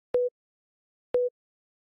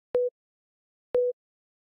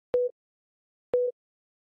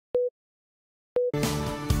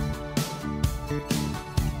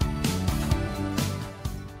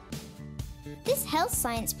health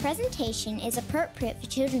science presentation is appropriate for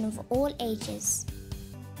children of all ages.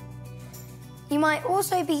 You might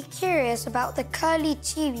also be curious about the curly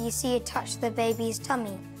tube you see attached to the baby's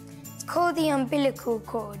tummy. It's called the umbilical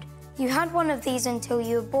cord. You had one of these until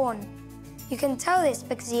you were born. You can tell this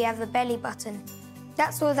because you have a belly button.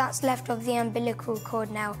 That's all that's left of the umbilical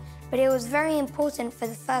cord now, but it was very important for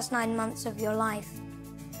the first 9 months of your life.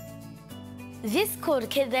 This cord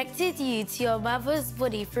connected you to your mother's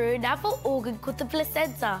body through another organ called the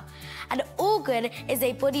placenta. An organ is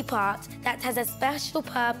a body part that has a special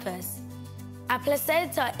purpose. A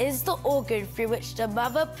placenta is the organ through which the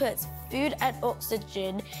mother puts food and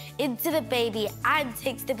oxygen into the baby and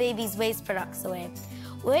takes the baby's waste products away.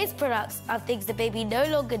 Waste products are things the baby no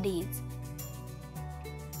longer needs.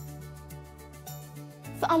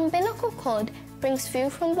 The umbilical cord brings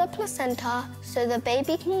food from the placenta so the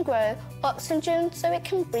baby can grow, oxygen so it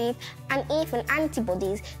can breathe, and even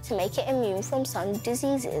antibodies to make it immune from some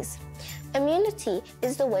diseases. Immunity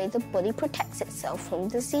is the way the body protects itself from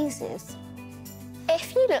diseases.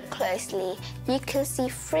 If you look closely, you can see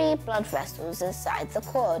 3 blood vessels inside the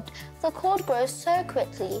cord. The cord grows so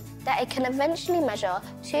quickly that it can eventually measure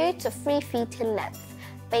 2 to 3 feet in length.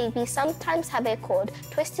 Babies sometimes have a cord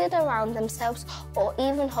twisted around themselves or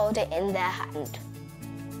even hold it in their hand.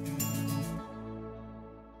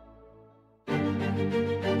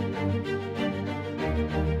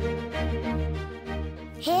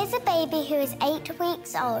 Here's a baby who is 8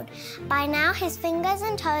 weeks old. By now his fingers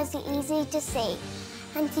and toes are easy to see,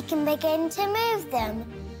 and he can begin to move them.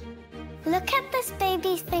 Look at this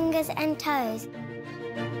baby's fingers and toes.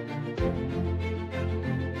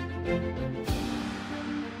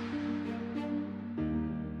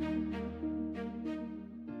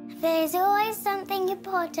 There is always something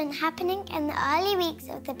important happening in the early weeks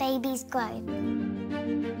of the baby's growth.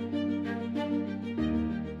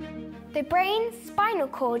 The brain, spinal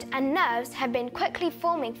cord and nerves have been quickly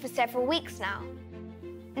forming for several weeks now.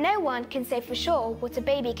 No one can say for sure what a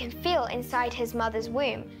baby can feel inside his mother's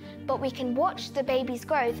womb, but we can watch the baby's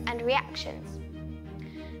growth and reactions.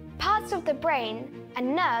 Parts of the brain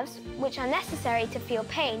and nerves which are necessary to feel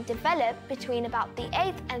pain develop between about the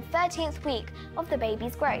 8th and 13th week of the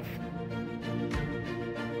baby's growth.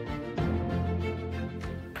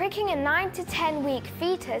 Pricking a 9 to 10 week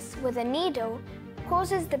fetus with a needle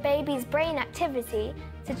causes the baby's brain activity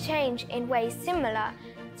to change in ways similar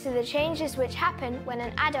to the changes which happen when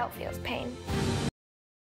an adult feels pain.